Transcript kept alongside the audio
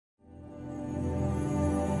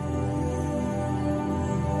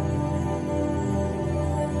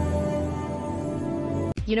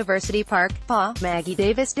University Park, PA. Maggie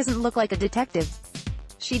Davis doesn't look like a detective.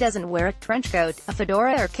 She doesn't wear a trench coat, a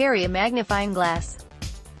fedora or carry a magnifying glass.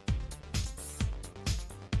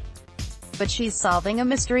 But she's solving a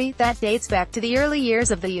mystery that dates back to the early years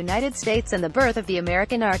of the United States and the birth of the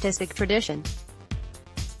American artistic tradition.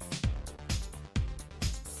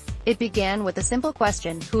 It began with a simple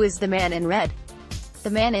question: who is the man in red? The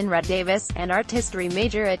man in red, Davis, an art history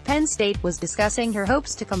major at Penn State, was discussing her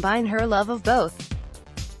hopes to combine her love of both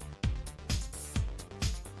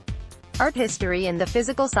art history and the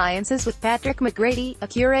physical sciences with Patrick McGrady, a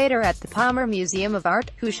curator at the Palmer Museum of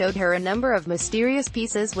Art, who showed her a number of mysterious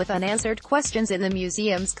pieces with unanswered questions in the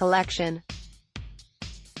museum's collection.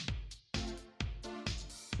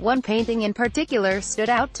 One painting in particular stood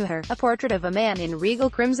out to her, a portrait of a man in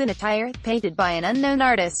regal crimson attire, painted by an unknown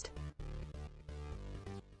artist.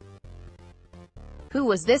 Who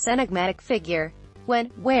was this enigmatic figure?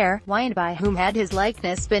 When, where, why and by whom had his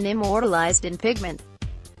likeness been immortalized in pigment?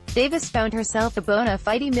 Davis found herself a bona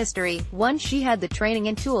fide mystery, one she had the training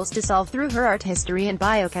and tools to solve through her art history and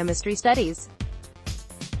biochemistry studies.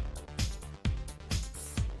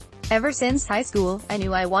 Ever since high school, I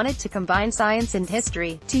knew I wanted to combine science and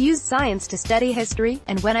history, to use science to study history,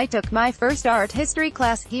 and when I took my first art history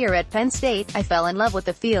class here at Penn State, I fell in love with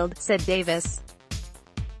the field, said Davis.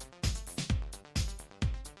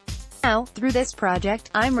 Now, through this project,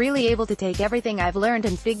 I'm really able to take everything I've learned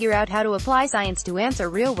and figure out how to apply science to answer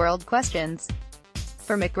real-world questions.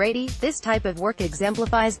 For McGrady, this type of work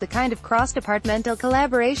exemplifies the kind of cross-departmental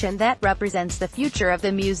collaboration that represents the future of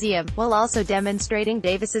the museum, while also demonstrating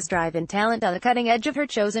Davis's drive and talent on the cutting edge of her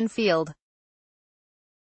chosen field.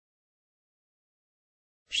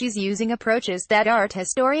 She's using approaches that art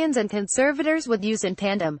historians and conservators would use in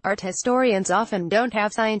tandem. Art historians often don't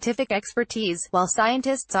have scientific expertise, while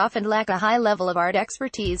scientists often lack a high level of art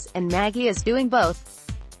expertise, and Maggie is doing both,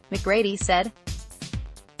 McGrady said.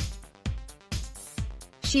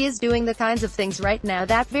 She is doing the kinds of things right now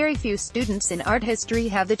that very few students in art history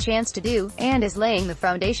have the chance to do, and is laying the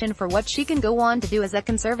foundation for what she can go on to do as a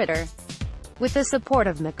conservator. With the support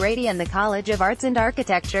of McGrady and the College of Arts and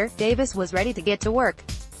Architecture, Davis was ready to get to work.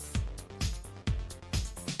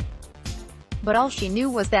 But all she knew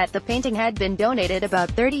was that the painting had been donated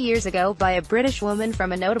about 30 years ago by a British woman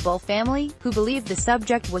from a notable family, who believed the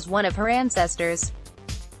subject was one of her ancestors.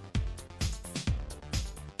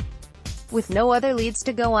 With no other leads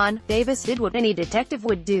to go on, Davis did what any detective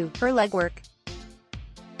would do, her legwork.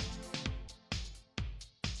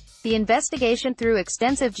 The investigation through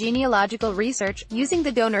extensive genealogical research, using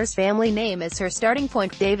the donor's family name as her starting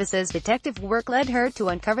point. Davis's detective work led her to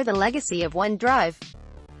uncover the legacy of one drive.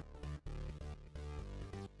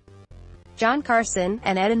 John Carson,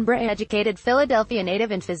 an Edinburgh-educated Philadelphia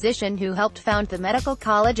native and physician who helped found the medical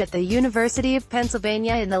college at the University of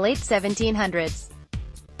Pennsylvania in the late 1700s.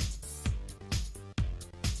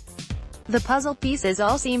 The puzzle pieces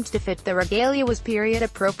all seemed to fit. The regalia was period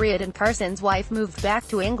appropriate, and Carson's wife moved back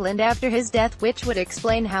to England after his death, which would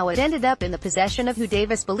explain how it ended up in the possession of who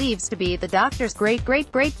Davis believes to be the doctor's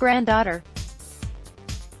great-great-great-granddaughter.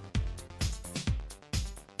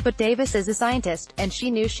 But Davis is a scientist, and she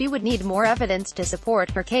knew she would need more evidence to support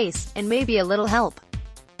her case, and maybe a little help.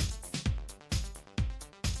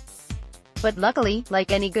 But luckily,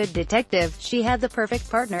 like any good detective, she had the perfect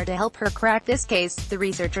partner to help her crack this case: the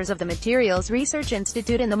researchers of the Materials Research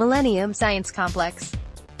Institute in the Millennium Science Complex.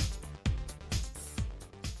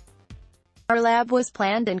 Our lab was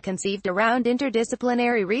planned and conceived around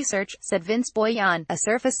interdisciplinary research, said Vince Boyan, a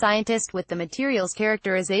surface scientist with the Materials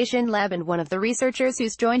Characterization Lab and one of the researchers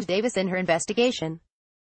who's joined Davis in her investigation.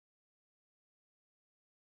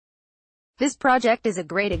 This project is a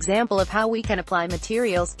great example of how we can apply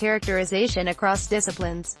materials characterization across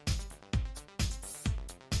disciplines.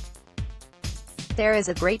 There is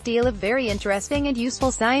a great deal of very interesting and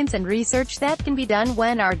useful science and research that can be done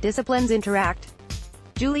when our disciplines interact.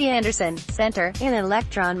 Julie Anderson, Center, an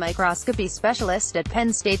electron microscopy specialist at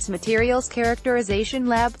Penn State's Materials Characterization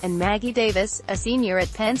Lab, and Maggie Davis, a senior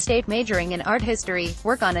at Penn State majoring in art history,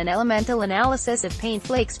 work on an elemental analysis of paint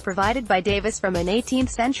flakes provided by Davis from an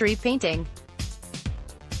 18th-century painting.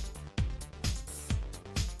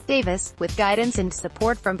 Davis, with guidance and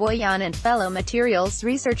support from Boyan and fellow materials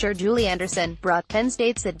researcher Julie Anderson, brought Penn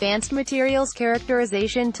State's advanced materials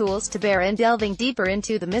characterization tools to bear in delving deeper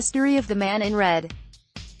into the mystery of the man in red.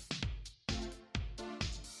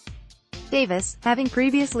 Davis, having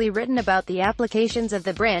previously written about the applications of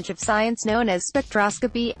the branch of science known as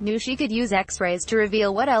spectroscopy, knew she could use X-rays to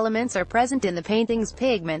reveal what elements are present in the painting's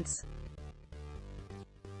pigments.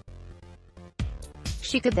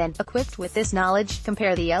 She could then, equipped with this knowledge,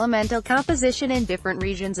 compare the elemental composition in different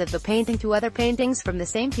regions of the painting to other paintings from the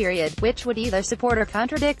same period, which would either support or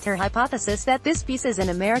contradict her hypothesis that this piece is an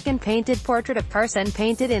American painted portrait of Carson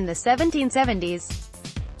painted in the 1770s.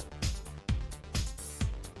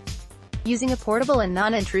 Using a portable and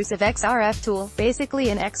non-intrusive XRF tool,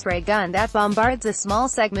 basically an X-ray gun that bombards a small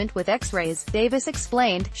segment with X-rays, Davis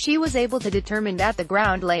explained, she was able to determine that the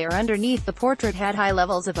ground layer underneath the portrait had high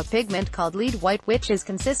levels of a pigment called lead white, which is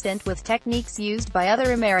consistent with techniques used by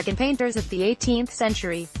other American painters of the 18th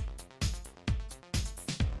century.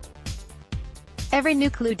 Every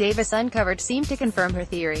new clue Davis uncovered seemed to confirm her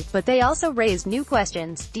theory, but they also raised new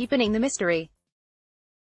questions, deepening the mystery.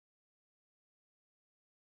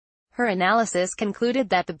 Her analysis concluded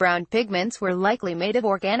that the brown pigments were likely made of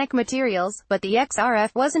organic materials, but the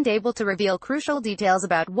XRF wasn't able to reveal crucial details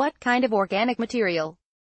about what kind of organic material.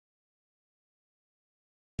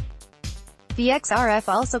 The XRF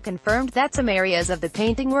also confirmed that some areas of the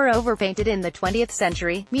painting were overpainted in the 20th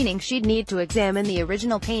century, meaning she'd need to examine the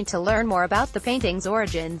original paint to learn more about the painting's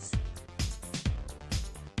origins.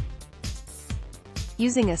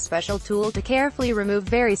 Using a special tool to carefully remove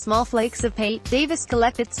very small flakes of paint, Davis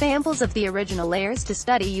collected samples of the original layers to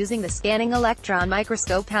study using the scanning electron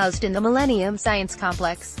microscope housed in the Millennium Science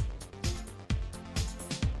Complex.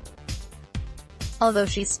 Although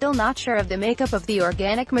she's still not sure of the makeup of the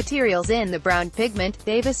organic materials in the brown pigment,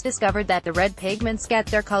 Davis discovered that the red pigments get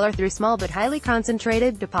their color through small but highly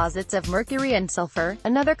concentrated deposits of mercury and sulfur,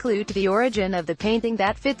 another clue to the origin of the painting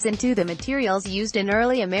that fits into the materials used in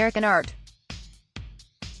early American art.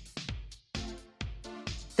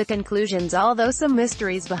 The conclusions: although some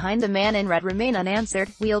mysteries behind the man in red remain unanswered,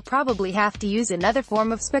 we'll probably have to use another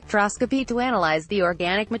form of spectroscopy to analyze the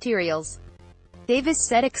organic materials. Davis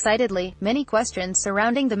said excitedly, many questions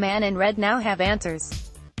surrounding the man in red now have answers.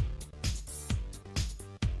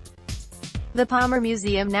 The Palmer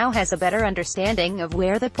Museum now has a better understanding of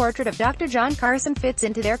where the portrait of Dr. John Carson fits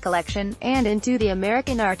into their collection, and into the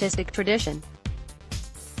American artistic tradition.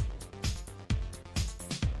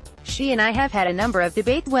 She and I have had a number of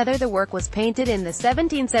debates whether the work was painted in the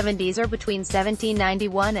 1770s or between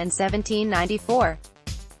 1791 and 1794.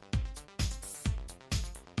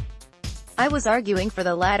 I was arguing for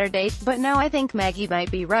the latter date, but now I think Maggie might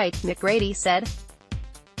be right, McGrady said.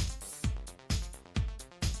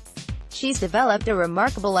 She's developed a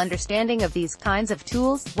remarkable understanding of these kinds of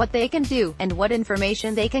tools, what they can do, and what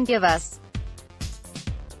information they can give us.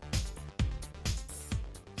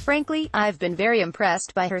 Frankly, I've been very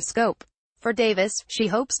impressed by her scope. For Davis, she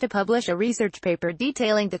hopes to publish a research paper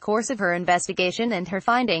detailing the course of her investigation and her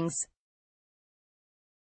findings.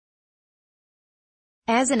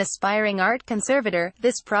 As an aspiring art conservator,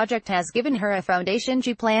 this project has given her a foundation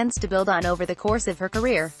she plans to build on over the course of her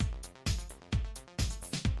career.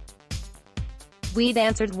 We'd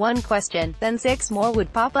answered one question, then 6 more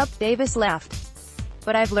would pop up, Davis laughed.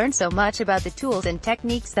 But I've learned so much about the tools and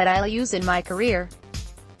techniques that I'll use in my career.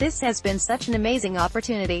 This has been such an amazing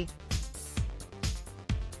opportunity.